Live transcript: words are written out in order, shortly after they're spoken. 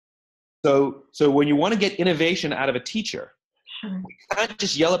So when you want to get innovation out of a teacher, Sure. you can't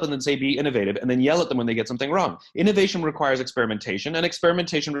just yell at them and say, be innovative, and then yell at them when they get something wrong. Innovation requires experimentation, and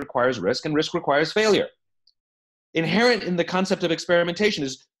experimentation requires risk, and risk requires failure. Inherent in the concept of experimentation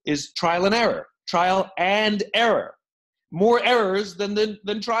is trial and error. Trial and error. More errors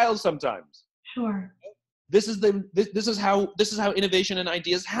than trials sometimes. Sure. This is how innovation and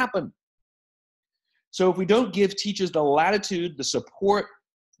ideas happen. So if we don't give teachers the latitude, the support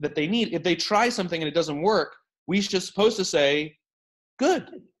that they need, if they try something and it doesn't work, we're just supposed to say, good,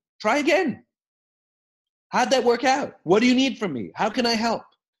 try again. How'd that work out? What do you need from me? How can I help?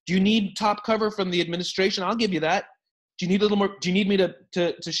 Do you need top cover from the administration? I'll give you that. Do you need a little more? Do you need me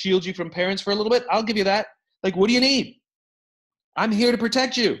to shield you from parents for a little bit? I'll give you that. Like, what do you need? I'm here to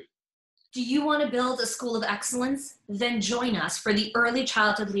protect you. Do you want to build a school of excellence? Then join us for the Early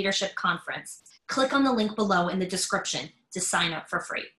Childhood Leadership Conference. Click on the link below in the description to sign up for free.